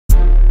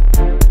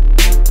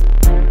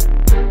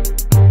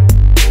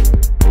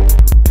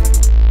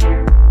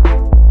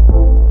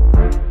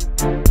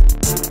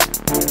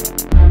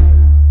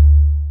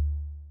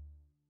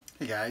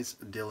guys,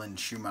 Dylan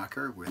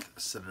Schumacher with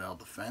Citadel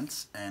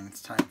Defense, and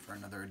it's time for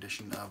another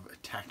edition of a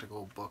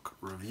Tactical Book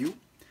Review.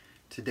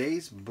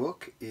 Today's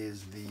book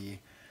is the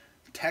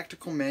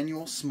Tactical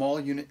Manual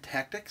Small Unit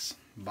Tactics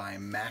by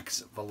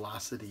Max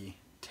Velocity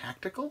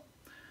Tactical.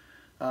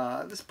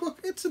 This book,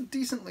 it's a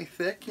decently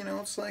thick,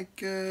 it's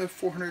like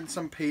 400 and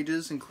some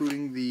pages,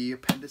 including the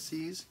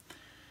appendices.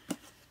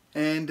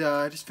 And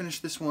I just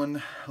finished this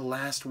one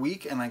last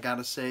week, and I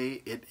gotta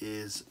say, it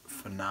is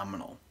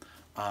phenomenal.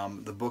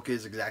 The book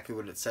is exactly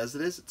what it says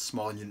it is. It's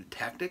small unit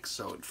tactics,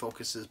 so it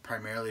focuses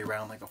primarily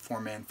around like a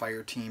four-man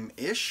fire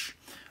team-ish,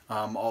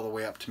 all the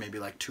way up to maybe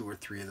like 2 or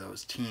 3 of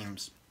those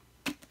teams.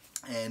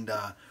 And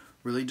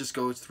really just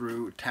goes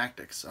through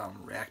tactics,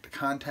 react to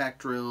contact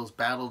drills,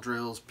 battle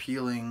drills,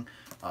 peeling,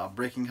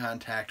 breaking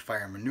contact,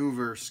 fire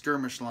maneuver,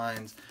 skirmish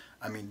lines,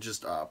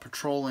 just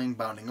patrolling,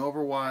 bounding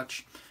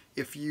overwatch.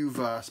 If you've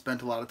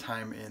spent a lot of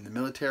time in the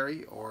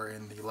military or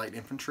in the light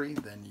infantry,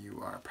 then you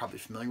are probably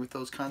familiar with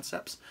those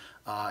concepts.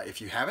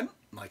 If you haven't,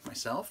 like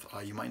myself,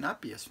 you might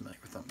not be as familiar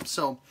with them.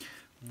 So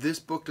this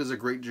book does a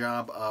great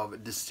job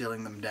of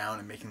distilling them down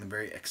and making them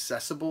very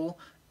accessible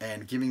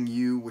and giving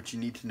you what you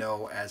need to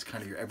know as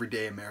kind of your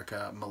everyday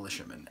America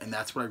militiaman. And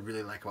that's what I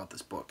really like about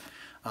this book.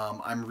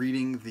 I'm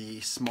reading the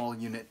Small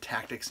Unit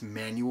Tactics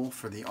Manual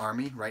for the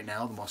Army right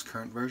now, the most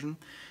current version.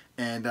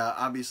 And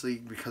obviously,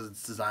 because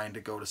it's designed to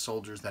go to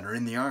soldiers that are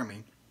in the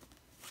Army,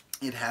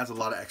 it has a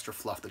lot of extra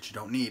fluff that you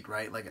don't need,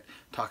 right? Like it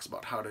talks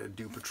about how to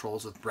do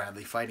patrols with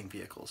Bradley fighting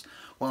vehicles.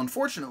 Well,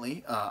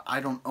 unfortunately,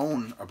 I don't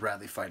own a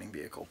Bradley fighting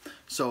vehicle,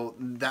 so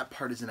that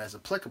part isn't as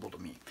applicable to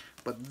me.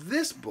 But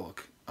this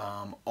book,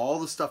 all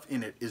the stuff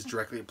in it is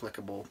directly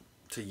applicable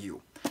to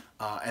you.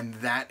 And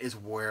that is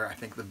where I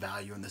think the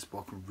value in this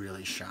book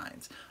really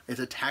shines.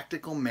 It's a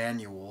tactical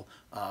manual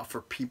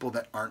for people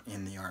that aren't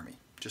in the Army.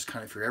 Just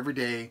kind of your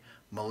everyday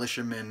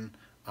militiaman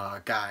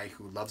guy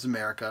who loves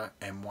America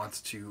and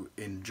wants to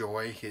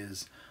enjoy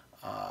his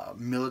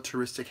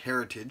militaristic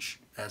heritage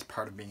as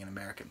part of being an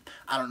American.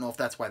 I don't know if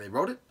that's why they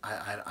wrote it.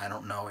 I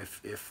don't know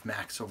if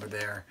Max over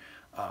there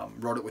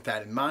wrote it with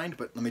that in mind,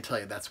 but let me tell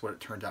you, that's what it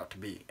turned out to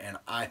be, and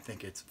I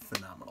think it's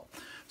phenomenal.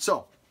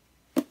 So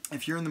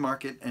if you're in the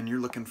market and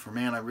you're looking for,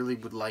 man, I really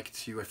would like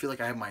to, I feel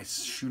like I have my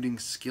shooting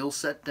skill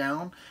set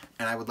down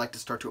and I would like to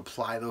start to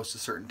apply those to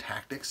certain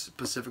tactics,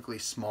 specifically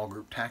small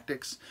group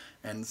tactics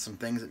and some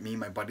things that me and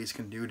my buddies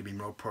can do to be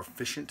more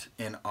proficient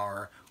in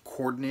our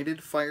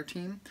coordinated fire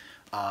team,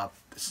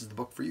 this is the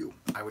book for you.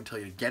 I would tell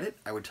you to get it,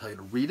 I would tell you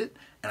to read it,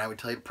 and I would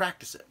tell you to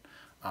practice it.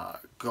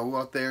 Go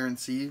out there and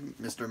see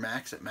Mr.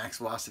 Max at Max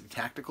Velocity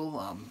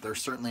Tactical. They're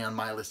certainly on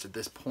my list at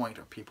this point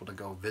of people to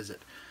go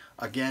visit.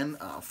 Again,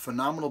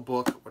 phenomenal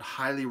book, would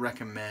highly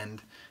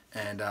recommend,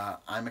 and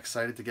I'm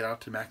excited to get out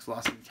to Max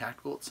Velocity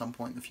Tactical at some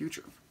point in the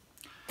future.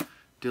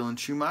 Dylan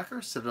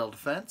Schumacher, Citadel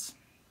Defense,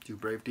 do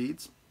brave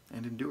deeds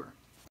and endure.